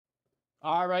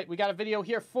All right, we got a video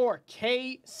here for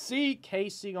KC.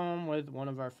 KC going with one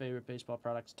of our favorite baseball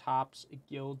products, Topps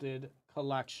Gilded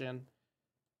Collection.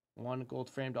 1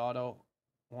 gold framed auto,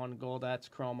 1 Goldettes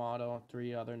Chrome auto,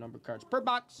 3 other number cards per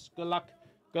box. Good luck.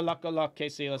 Good luck, good luck,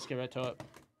 KC. Let's get right to it.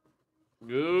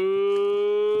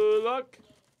 Good luck.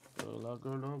 Good luck,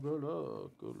 good luck, good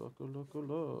luck. Good luck, good luck, good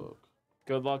luck.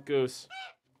 Good luck, Goose.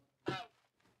 All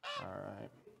right.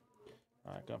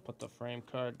 All right, gonna put the frame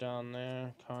card down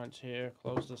there. Cards here.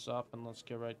 Close this up and let's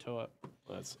get right to it.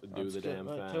 Let's do the damn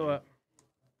thing. To it.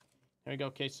 Here we go,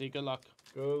 KC. Good luck.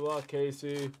 Good luck,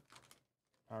 Casey.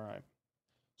 All right.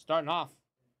 Starting off,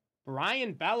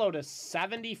 Brian Bello to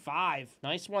 75.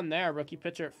 Nice one there. Rookie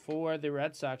pitcher for the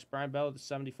Red Sox. Brian Bello to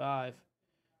 75.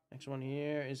 Next one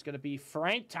here is going to be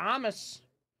Frank Thomas.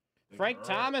 Frank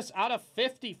Thomas out of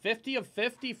 50. 50 of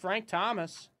 50, Frank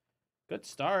Thomas. Good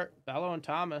start. Bello and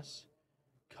Thomas.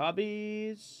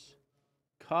 Cubbies.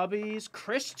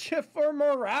 Christopher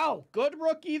Morel. Good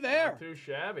rookie there. Not too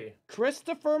shabby.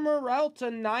 Christopher Morel to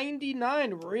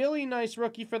 99. Really nice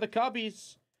rookie for the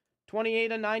Cubbies.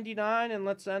 28 of 99. And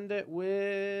let's end it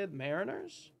with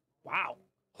Mariners. Wow.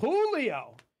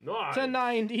 Julio Nice. to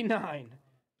 99.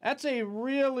 That's a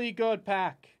really good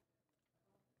pack.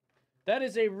 That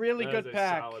is a really good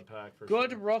pack. Solid pack for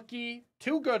good sure. rookie.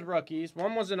 2 good rookies.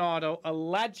 One was an auto, a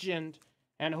legend,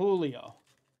 and Julio.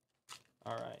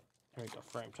 All right. Here we go.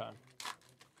 Frame time.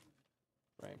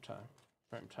 Frame time.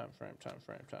 Frame time. Frame time.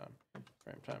 Frame time.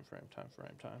 Frame time. Frame time.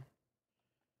 Frame time.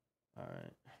 All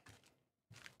right.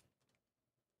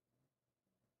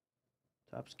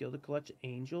 Topps Gilded Collection.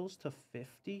 Angels to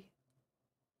 50.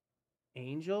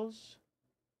 Angels.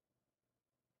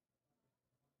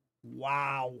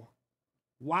 Wow.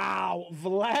 Wow.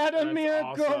 Vladimir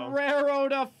awesome. Guerrero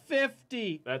to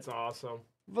 50. That's awesome.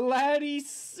 Vladdy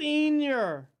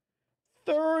Sr.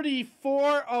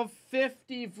 34 of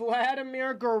 50.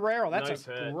 Vladimir Guerrero. That's Nice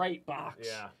a hit. great box.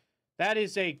 Yeah. That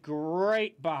is a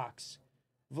great box.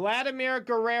 Vladimir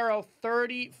Guerrero,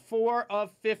 34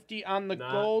 of 50 on the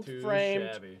Not gold-framed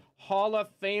too shabby. Hall of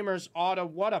Famers auto.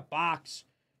 What a box.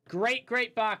 Great,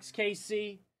 great box,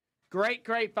 KC. Great,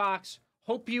 great box.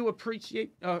 Hope you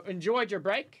enjoyed your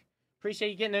break.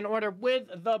 Appreciate you getting in order with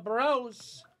the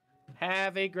bros.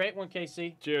 Have a great one,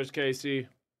 KC. Cheers, Casey.